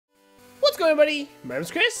going, buddy? My name's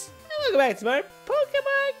Chris, and welcome back to my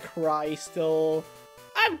Pokemon Crystal.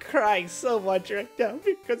 I'm crying so much right now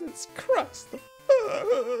because it's Crystal.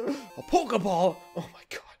 A Pokeball! Oh my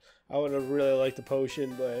god. I would have really liked the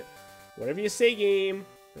potion, but whatever you say, game.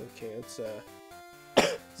 Okay, let's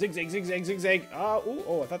zigzag, zigzag, zigzag.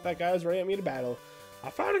 Oh, I thought that guy was ready at me to battle. I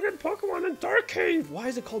found a good Pokemon in Dark Cave. Why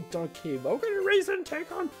is it called Dark Cave? I'm gonna raise it and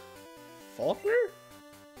take on Faulkner?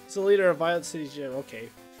 He's the leader of Violet City Gym. Okay,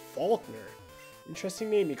 Faulkner. Interesting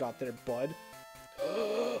name you got there, bud.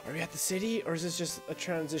 Are we at the city, or is this just a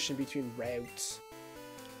transition between routes?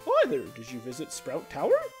 Hi there, did you visit Sprout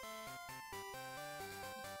Tower?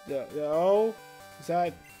 No. Is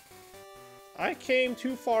that... I came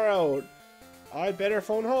too far out. I'd better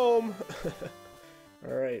phone home.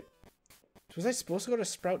 Alright. Was I supposed to go to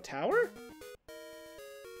Sprout Tower?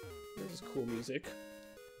 This is cool music.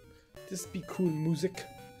 This be cool music.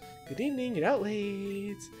 Good evening, get out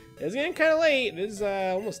late. It's getting kind of late. It is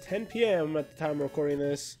almost 10 p.m. at the time I'm recording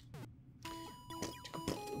this.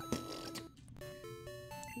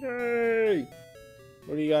 Yay!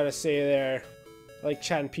 What do you gotta say there? I like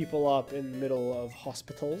chatting people up in the middle of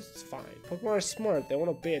hospitals. It's fine. Pokemon are smart. They won't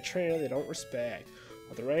obey a trainer they don't respect.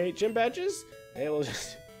 With the right gym badges, they will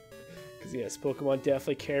just... Because yes, Pokemon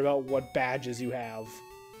definitely care about what badges you have.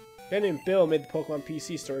 Ben and Bill made the Pokemon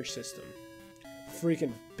PC storage system.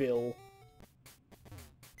 Freaking Bill.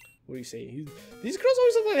 What do you say? These girls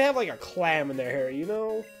always look like they have like a clam in their hair, you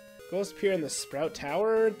know? Ghosts appear in the Sprout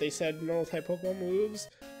Tower. They said normal type Pokemon moves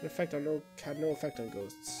had no effect on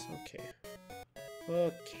ghosts. Okay.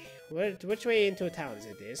 Okay. Which way into a town? Is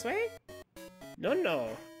it this way? No.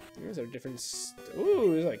 These are different.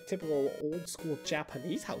 Ooh, these are like typical old school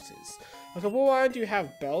Japanese houses. Okay, well, do you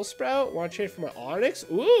have Bellsprout? Want to trade for my Onix?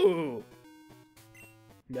 Ooh.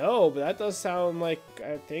 No, but that does sound like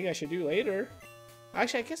a thing I should do later.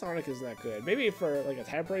 Actually, I guess Onix isn't that good. Maybe for like a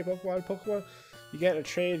temporary Pokemon, you get a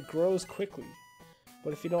trade grows quickly.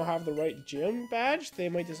 But if you don't have the right gym badge, they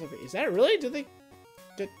might disobey. Is that really? Do they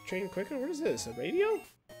get trained quicker? What is this? A radio?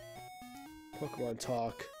 Pokemon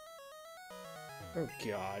talk. Oh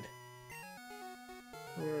god.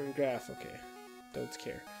 Graph, okay. Don't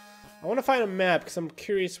care. I want to find a map because I'm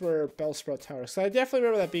curious where Bellsprout Tower is. So I definitely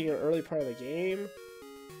remember that being an early part of the game.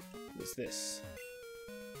 What's this?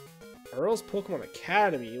 Earl's Pokemon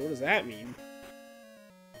Academy? What does that mean?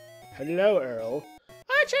 Hello, Earl.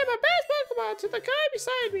 I trained my best Pokemon to the guy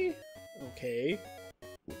beside me. Okay.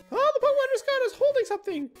 Oh, the Pokemon just got us holding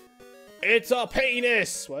something. It's a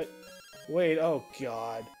penis! What? Wait, oh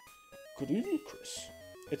god. Good evening, Chris.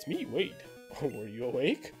 It's me, Wade. Oh, were you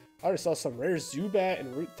awake? I just saw some rare Zubat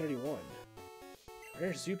in Route 31.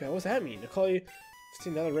 Rare Zubat? What does that mean? I call you... See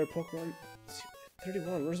another rare Pokemon...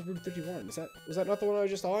 31, where's Route 31? Was that not the one I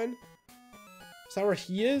was just on? Is that where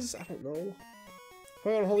he is? I don't know.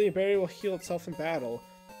 Pokemon holding a berry will heal itself in battle.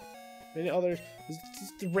 Many others...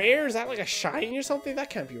 Rare? Is that like a shiny or something?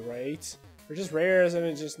 That can't be right. Or just rares and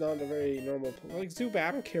it's just not a very normal... Like Zubat,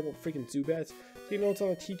 I don't care about freaking Zubats. Take notes on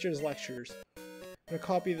the teacher's lectures. I'm gonna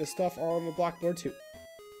copy the stuff on the blackboard too.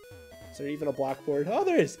 Is there even a blackboard? Oh,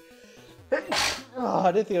 there is! Oh,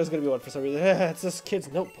 I didn't think there was gonna be one for some reason. It's this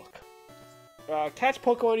kid's notebook. Catch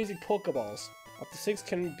Pokemon using Pokeballs. Up to 6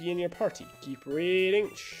 can be in your party. Keep reading.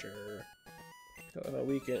 Sure.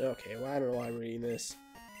 Weekend. Okay, well, I don't know why I'm reading this.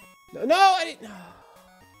 No, I didn't.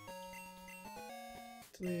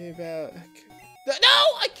 Tell me about.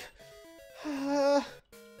 No,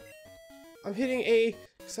 I'm hitting A.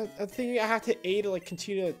 So I'm thinking I have to hit A to like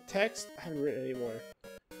continue the text. I haven't written anymore.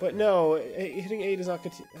 But no, hitting A does not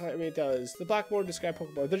continue. I mean, it does. The blackboard describe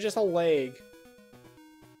Pokemon. They're just a leg.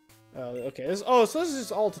 Okay. So this is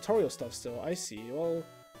just all tutorial stuff still. I see. Well,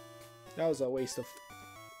 that was a waste of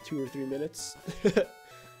 2 or 3 minutes.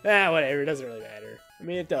 Whatever. It doesn't really matter. I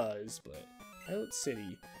mean, it does, but Violet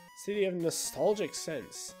City. City of nostalgic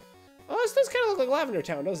sense. Oh, this does kind of look like Lavender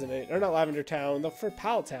Town, doesn't it? Or not Lavender Town, for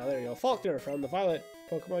Pallet Town. There you go. Faulkner from the Violet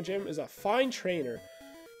Pokemon Gym is a fine trainer.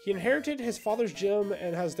 He inherited his father's gym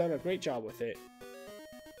and has done a great job with it.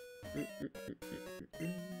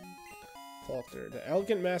 Faulkner, the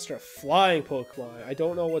elegant master of flying Pokemon. I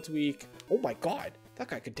don't know what's weak. Oh my god, that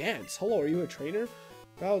guy could dance. Hello, are you a trainer?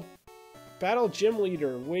 Battle gym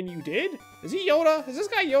leader when you did? Is he Yoda? Is this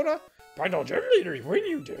guy Yoda? Battle gym leader when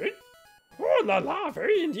you did? Oh la la,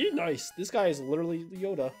 very indeed nice. This guy is literally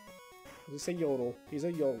Yoda. Let's say Yodel. He's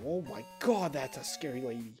a Yodel. Oh my god, that's a scary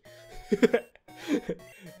lady.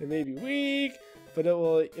 It may be weak, but it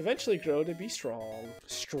will eventually grow to be strong.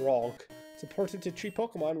 Strong. It's important to treat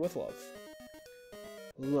Pokemon with love.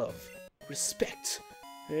 Love. Respect.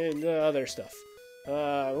 And other stuff.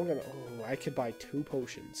 We're gonna... Oh, I could buy 2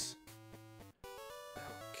 potions.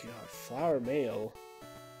 God, flower mail.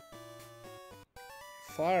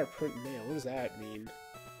 Flower print mail. What does that mean?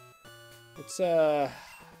 It's I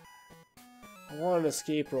want an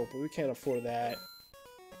escape rope, but we can't afford that.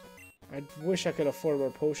 I wish I could afford more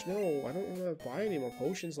potions. No, I don't want to buy any more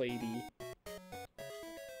potions, lady.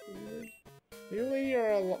 You're a lady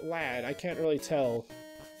or a lad? I can't really tell.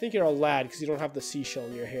 I think you're a lad because you don't have the seashell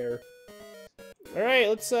in your hair. Alright,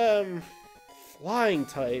 let's, flying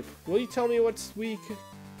type. Will you tell me what's weak?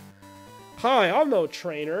 Hi, I'm no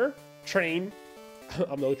trainer.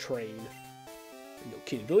 I'm no train. No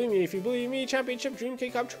kidding. Believe me, if you believe me, championship dream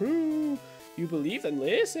can come true. You believe, then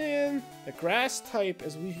listen. The grass type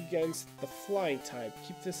is weak against the flying type.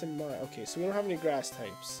 Keep this in mind. Okay, so we don't have any grass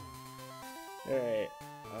types. Alright.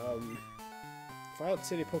 Violet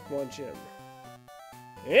City Pokemon Gym.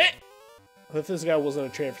 Eh! If this guy wasn't a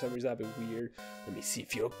trainer for some reason, that'd be weird. Let me see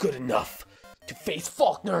if you're good enough to face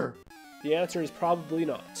Faulkner. The answer is probably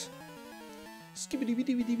not.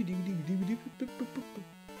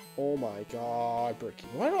 Oh my god,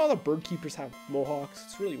 Birdkeeper. Why do all the bird keepers have mohawks?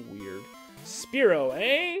 It's really weird. Spiro,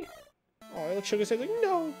 eh? Oh, I look Sugar said like,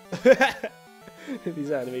 no.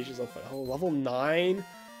 These animations are fun. Oh, level 9?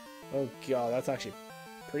 Oh god, that's actually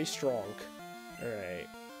pretty strong. Alright.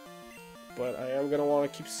 But I am gonna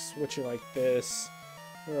want to keep switching like this.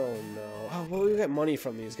 Oh no. Oh, well, we get money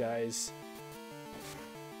from these guys.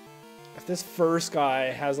 If this first guy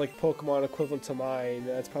has like Pokemon equivalent to mine,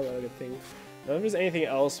 that's probably not a good thing. Now, if there's anything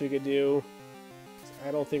else we could do,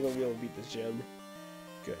 I don't think we'll be able to beat this gym.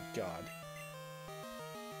 Good god.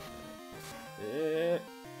 I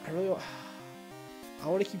really want... I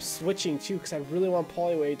want to keep switching too, because I really want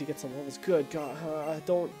Poliwag to get some levels. Good god.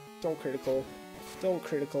 Don't critical. Don't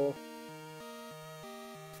critical.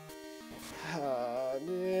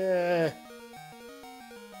 Yeah.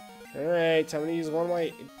 Alright, I'm gonna use one of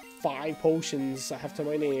my 5 potions I have to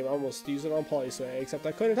my name. I almost used it on Poliwag, except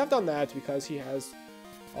I couldn't have done that because he has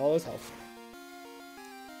all his health.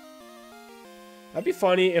 That'd be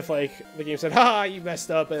funny if, like, the game said, "Ha, you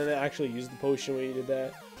messed up," and then it actually used the potion when you did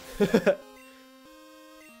that.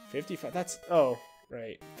 55, that's, oh,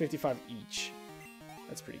 right, 55 each.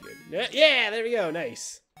 That's pretty good. Yeah, there we go,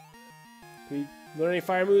 nice. Can we learn any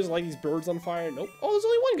fire moves like these birds on fire? Nope. Oh, there's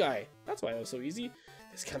only one guy. That's why that was so easy.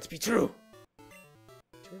 This can't be true.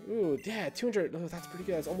 Ooh, yeah, 200. Oh, that's pretty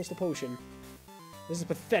good. That's almost a potion. This is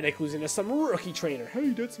pathetic losing to some rookie trainer. Hey,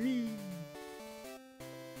 that's me.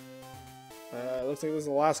 Looks like this is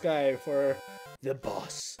the last guy for the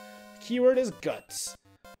boss. The keyword is guts.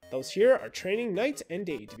 Those here are training night and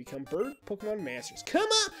day to become bird Pokemon masters. Come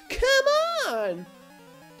on! Come on!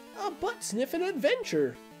 A butt-sniffing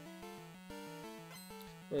adventure.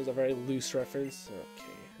 That was a very loose reference.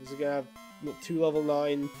 Okay. This is gonna have 2 level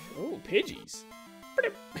 9. Oh, Pidgeys.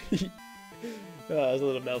 There's a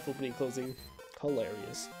little mouth opening, closing.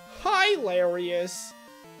 Hilarious. Hilarious!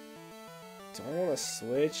 Do I want to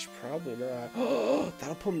switch? Probably not. Oh,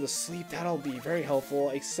 that'll put him to sleep. That'll be very helpful,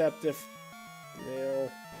 except if, you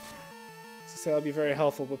know, that'll be very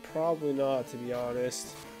helpful, but probably not, to be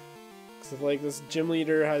honest. Because if, like, this gym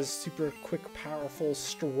leader has super quick, powerful,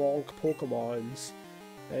 strong Pokemons,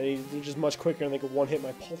 and they're just much quicker and they can one-hit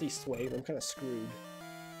my Poliwag, I'm kind of screwed.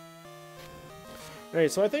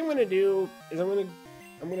 Alright, so what I think I'm going to do is I'm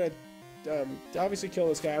going to obviously kill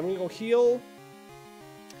this guy. I'm going to go heal.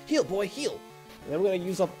 Heal, boy, heal! And I'm going to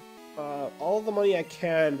use up all the money I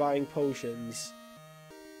can buying potions.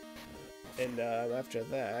 And after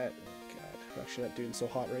that... Oh god, I'm actually not doing so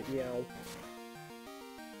hot right now.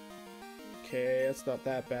 Okay, that's not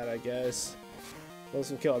that bad, I guess.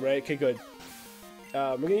 Let's kill him, right? Okay, good.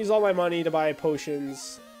 We're going to use all my money to buy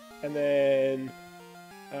potions. And then...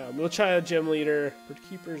 we'll try a gym leader.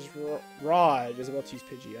 Birdkeeper's rod is about to use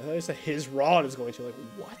Pidgey. I thought it said his rod is going to. Like,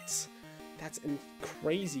 what? That's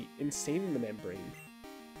crazy. Insane in the membrane.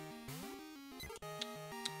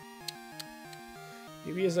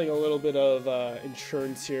 Maybe it's like a little bit of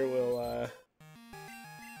insurance here will...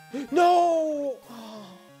 No! Oh,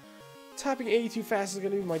 tapping 82 fast is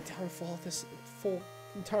going to be my downfall this full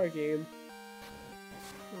entire game.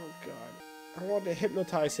 Oh god. I want to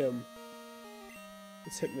hypnotize him.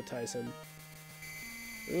 Let's hypnotize him.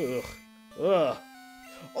 Ugh. Ugh.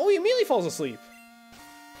 Oh, he immediately falls asleep.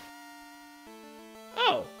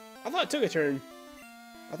 Oh, I thought it took a turn.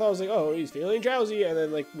 I thought it was like, oh, he's feeling drowsy, and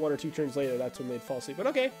then like 1 or 2 turns later, that's when they'd fall asleep. But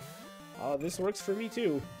okay, this works for me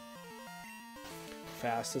too.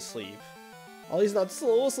 Fast asleep. Oh, he's not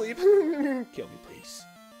slow asleep. Kill me, please.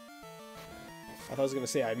 I thought I was gonna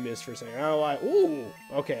say I missed for a second. I don't know why. Ooh,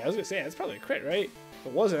 okay. I was gonna say that's probably a crit, right? If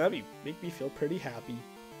it wasn't, that'd make me feel pretty happy.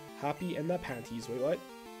 Happy in the panties. Wait, what?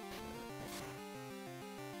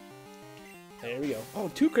 There we go. Oh,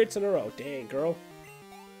 2 crits in a row. Dang, girl.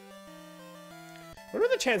 What are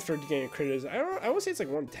the chance for getting a crit is? I want to say it's like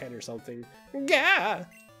 110 or something. Yeah.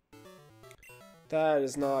 That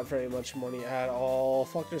is not very much money at all.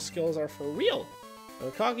 Faulkner's skills are for real.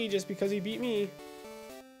 I'm cocky just because he beat me.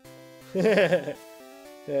 Yeah,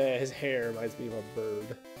 his hair reminds me of a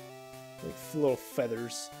bird. Like little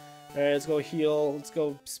feathers. Alright, let's go heal. Let's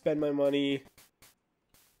go spend my money.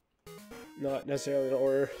 Not necessarily in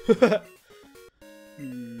order.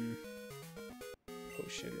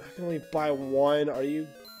 Potion. I can only buy 1. Are you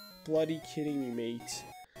bloody kidding me, mate?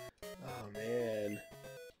 Oh, man.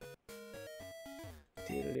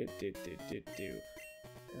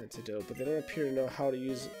 Antidote, but they don't appear to know how to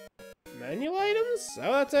use manual items?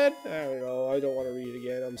 Oh, that's it? I don't know. I don't want to read it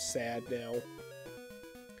again. I'm sad now.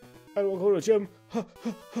 I don't want to go to the gym.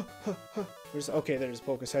 Okay, there's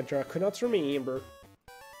Poke Center. I could not remember.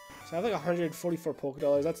 So I have like 144 Poke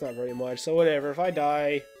Dollars. That's not very much. So whatever. If I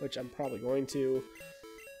die, which I'm probably going to,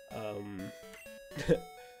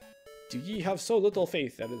 do ye have so little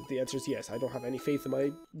faith? That the answer is yes. I don't have any faith in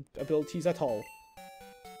my abilities at all.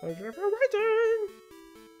 Okay,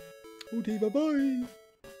 bye-bye.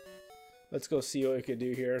 Let's go see what we can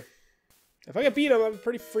do here. If I can beat him, I'm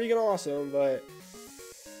pretty freaking awesome, but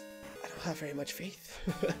I don't have very much faith.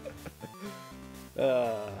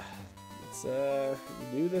 Let's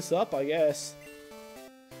do this up, I guess.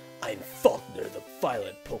 I'm Faulkner, the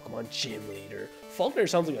Violet Pokemon Gym Leader. Faulkner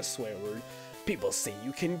sounds like a swear word. People say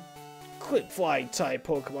you can clip flying type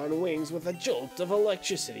Pokemon wings with a jolt of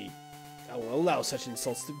electricity. I won't allow such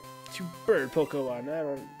insults to bird Pokemon.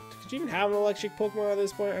 Could you even have an electric Pokemon at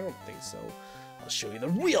this point? I don't think so. I'll show you the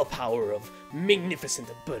real power of magnificent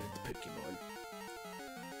bird Pokemon.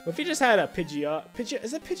 What if you just had a Pidgeot?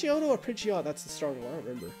 Is it Pidgeotto or Pidgeot? That's the strong one. I don't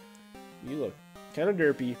remember. You look kind of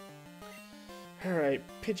derpy. Alright,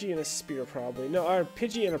 Pidgey and a spear probably. No, our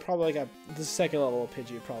Pidgey and probably like the second level of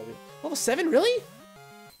Pidgey probably. Level 7? Really?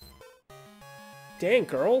 Dang,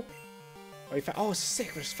 girl. Oh,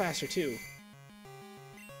 6 was faster too.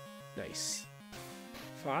 Nice.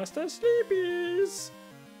 Faster sleepies.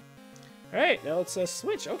 Alright, now let's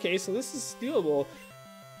switch. Okay, so this is doable.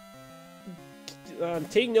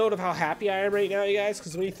 Take note of how happy I am right now, you guys,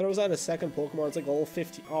 because when he throws out a second Pokemon, it's like level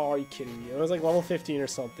 15. Oh, are you kidding me? It was like level 15 or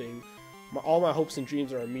something. All my hopes and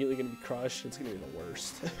dreams are immediately going to be crushed. It's going to be the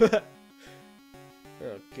worst.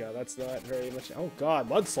 Oh, God, that's not very much. Oh, God,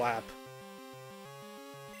 Mud Slap.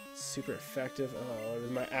 Super effective. Oh,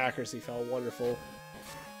 my accuracy fell wonderful.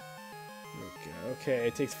 Okay,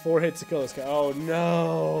 it takes 4 hits to kill this guy. Oh,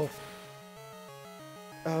 no.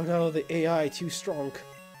 Oh, no, the AI too strong.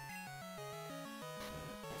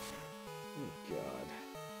 Oh, God.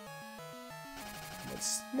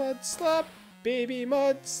 Mud Slap, baby,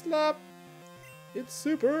 Mud Slap. It's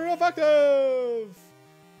super effective!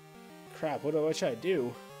 Crap, what should I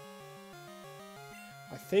do?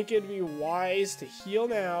 I think it'd be wise to heal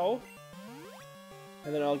now.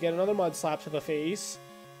 And then I'll get another Mud Slap to the face.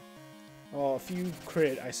 Oh, if you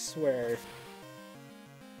crit, I swear.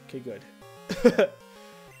 Okay, good.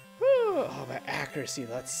 Oh, my accuracy,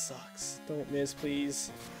 that sucks. Don't miss,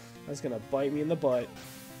 please. That's gonna bite me in the butt.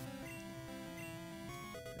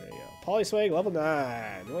 There you go. Polyswag, level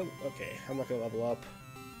 9. Well, okay, I'm not gonna level up.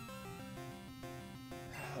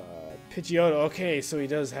 Pidgeotto, okay, so he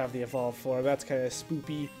does have the evolved form. That's kind of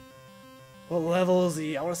spoopy. What level is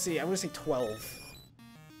he? I'm gonna say 12.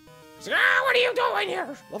 He's like, ah, what are you doing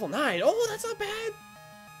here? Level 9. Oh, that's not bad.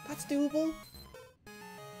 That's doable.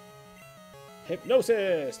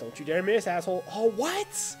 Hypnosis. Don't you dare miss, asshole. Oh,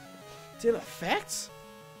 what? Didn't affect?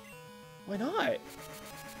 Why not?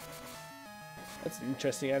 That's an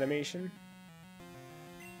interesting animation.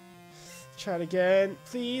 Try it again,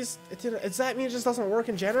 please. Does that mean it just doesn't work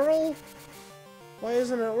in general? Why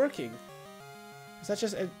isn't it working? Is that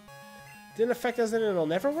just... It didn't affect us and it'll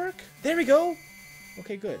never work? There we go!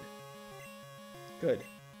 Okay, good. Good.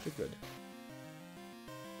 Good, good.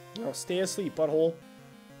 Oh, stay asleep, butthole.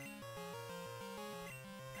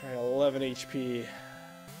 Alright, 11 HP.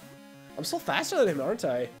 I'm still faster than him, aren't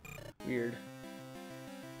I? Weird.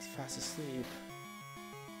 He's fast asleep.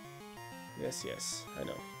 Yes, yes, I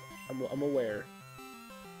know. I'm aware.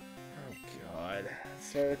 Oh, God.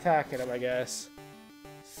 Start attacking him, I guess.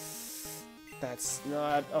 That's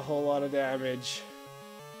not a whole lot of damage.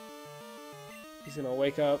 He's gonna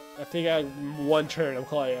wake up. I think I have one turn. I'm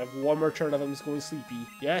calling it. I have one more turn of him just going sleepy.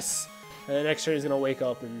 Yes! And the next turn he's gonna wake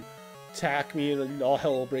up and attack me and all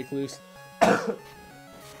hell will break loose.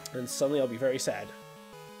 And suddenly I'll be very sad.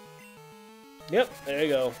 Yep, there you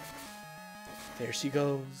go. There she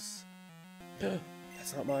goes.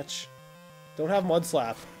 That's not much. Don't have Mud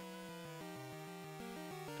Slap.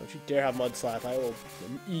 Don't you dare have Mud Slap. I will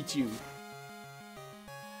eat you.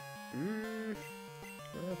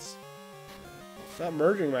 It's not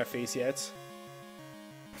murdering my face yet.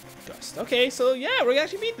 Gust. Okay, so yeah, we're gonna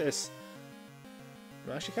actually beat this.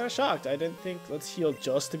 I'm actually kind of shocked. I didn't think. Let's heal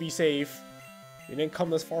just to be safe. We didn't come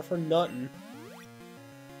this far for nothing.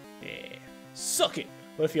 Yeah. Suck it.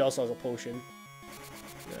 What if he also has a potion?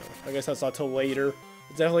 No. I guess that's not till later.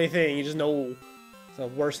 It's definitely a thing. You just know it's the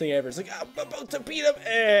worst thing ever. It's like, I'm about to beat him,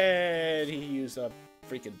 and he used a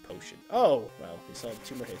freaking potion. Oh, well, he still had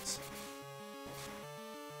 2 more hits.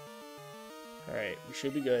 Alright, we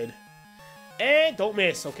should be good. And don't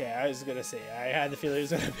miss. Okay, I was gonna say, I had the feeling he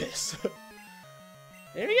was gonna miss.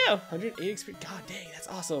 There we go. 108 experience. God dang, that's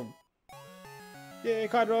awesome. Yay,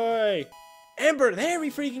 Conroy! Ember, there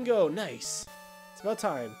we freaking go. Nice. It's about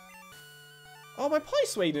time. Oh, my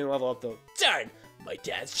Poliwag didn't level up though. Darn! My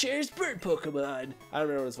dad's cherished bird Pokemon. I don't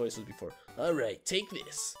remember what his voice was before. Alright, take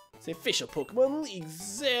this. It's the official Pokemon League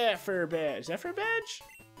Zephyr badge. Zephyr badge?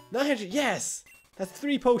 900, yes! That's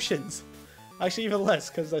 3 potions. Actually, even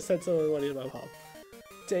less, because I said so in one of my mom.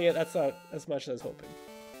 Dang it, that's not as much as I was hoping.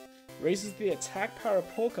 Raises the attack power of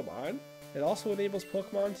Pokemon. It also enables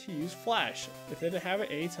Pokemon to use Flash if they didn't have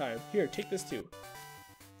it anytime. Here, take this too.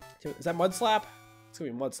 Is that Mud Slap? It's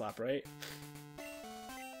gonna be Mud Slap, right?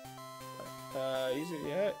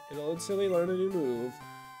 Yeah, it'll instantly learn a new move.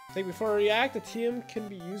 I think before a react, the TM can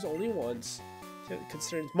be used only once.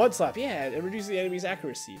 Concerns Mud Slap, yeah, it reduces the enemy's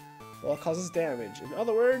accuracy while it causes damage. In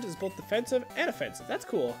other words, it's both defensive and offensive. That's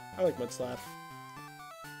cool. I like Mud Slap.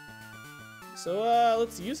 So,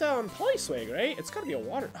 let's use that on Poliwag, right? It's gotta be a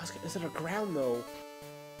water. Oh, is it a ground, though?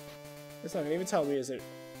 It's not gonna even tell me, is it?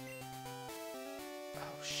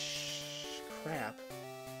 Oh, crap.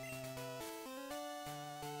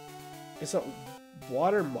 Is it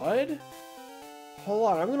water mud?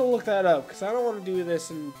 Hold on, I'm gonna look that up, because I don't want to do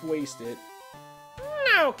this and waste it.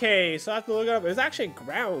 Okay, so I have to look it up. It's actually a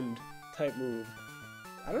ground type move.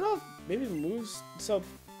 I don't know if maybe the moves, so...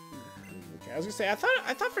 I was gonna say, I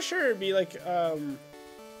thought for sure it'd be like a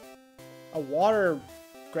water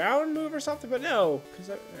ground move or something, but no, because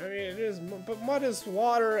I mean it is, but mud is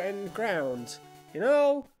water and ground, you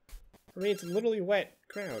know. I mean it's literally wet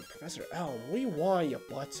ground. Professor Elm, what do you want, you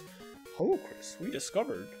butt? Hello, Chris. We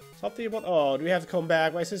discovered something about. Oh, do we have to come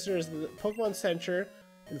back? My sister is the Pokemon Center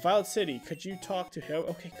in Violet City. Could you talk to him?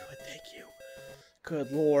 Okay, good. Thank you.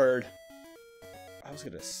 Good lord. I was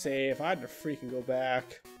gonna say, if I had to freaking go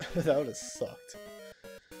back, that would have sucked.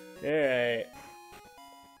 Alright.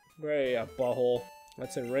 Right, a butthole.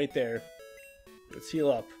 That's it right there. Let's heal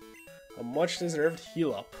up. A much deserved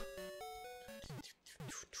heal up.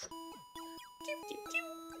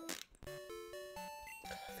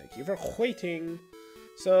 Thank you for waiting.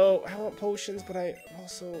 So, I want potions, but I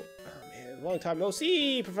also... Oh man, long time no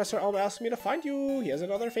see! Professor Elm asked me to find you. He has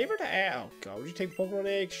another favor to ask. Oh god, would you take the Pokemon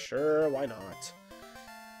egg? Sure, why not?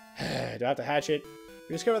 Do I have to hatch it?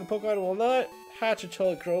 We discovered the Pokemon will not hatch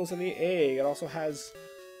until it grows in the egg. It also has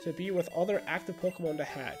to be with other active Pokemon to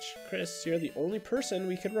hatch. Chris, you're the only person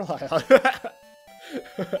we can rely on.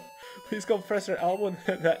 Please go Professor Elm when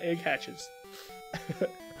that egg hatches.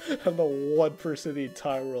 I'm the one person in the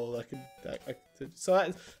entire world that can... So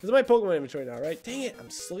this is my Pokemon inventory now, right? Dang it,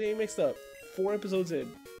 I'm still getting mixed up. 4 episodes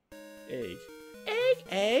in. Egg. Egg,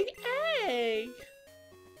 egg, egg!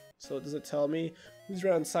 So does it tell me who's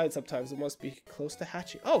around side sometimes? It must be close to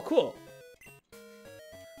hatching. Oh, cool.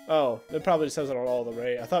 Oh, it probably just says it on all of them,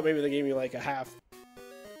 right? I thought maybe they gave me like a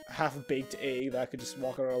half-baked egg that I could just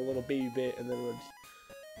walk around a little baby bit and then it would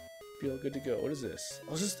be all good to go. What is this?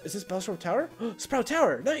 Oh, is this Bellsprout Tower? Sprout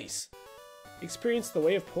Tower! Nice! Experience the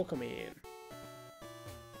way of Pokemon.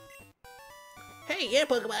 Hey, yeah,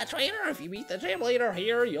 Pokemon Trainer! If you beat the gym leader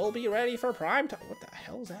here, you'll be ready for prime time. What the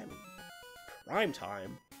hell does that mean? Prime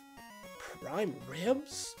time? Prime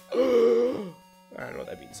ribs? I don't know what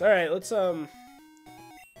that means. Alright, let's, how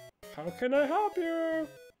can I help you?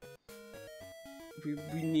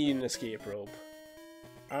 We need an escape rope.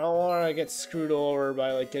 I don't want to get screwed over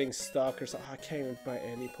by, like, getting stuck or something. I can't even buy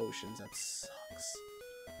any potions. That sucks.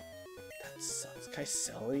 That sucks. Can I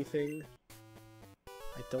sell anything?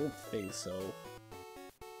 I don't think so.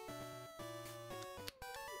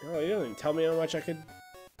 Oh, you don't even tell me how much I could...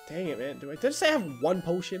 Dang it, man. Did I say I have 1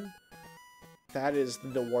 potion? That is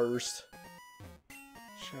the worst.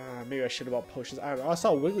 Maybe I should have bought potions. I don't know. I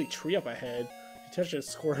saw a wiggly tree up ahead. He touches it,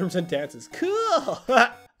 squirms, and dances. Cool!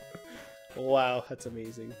 Wow, that's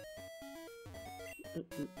amazing.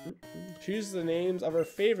 Choose the names of her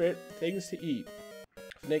favorite things to eat.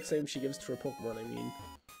 The next name she gives to her Pokemon, I mean.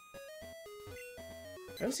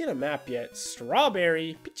 I haven't seen a map yet.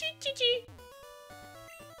 Strawberry.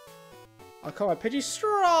 I'll call my Pidgey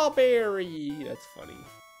Strawberry. That's funny.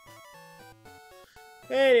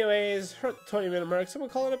 Anyways, we're at the 20-minute mark, so I'm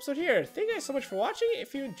gonna call an episode here. Thank you guys so much for watching.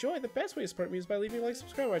 If you enjoyed, the best way to support me is by leaving a like,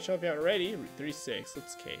 subscribe to my channel if you haven't already. Route 36.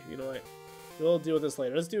 Let's okay. You know what? We'll deal with this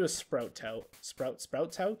later. Let's do a Sprout Tout.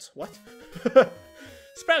 Sprout Tout? What?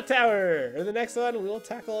 Sprout Tower! In the next one, we'll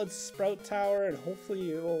tackle its Sprout Tower, and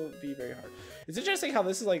hopefully it won't be very hard. It's interesting how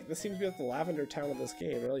this is like, this seems to be like the lavender town of this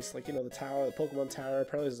game, or at least like, you know, the tower, the Pokemon Tower,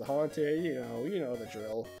 apparently is haunted, you know the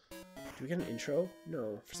drill. Do we get an intro?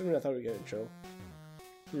 No. For some reason I thought we'd get an intro.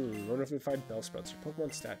 I wonder if we find Bellsprouts or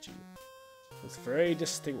Pokemon statue. Looks very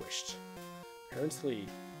distinguished. Parents Lee.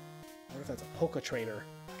 I wonder if that's a Poke Trainer.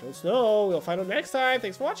 I don't know. We'll find out next time.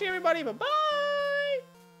 Thanks for watching, everybody. Bye-bye!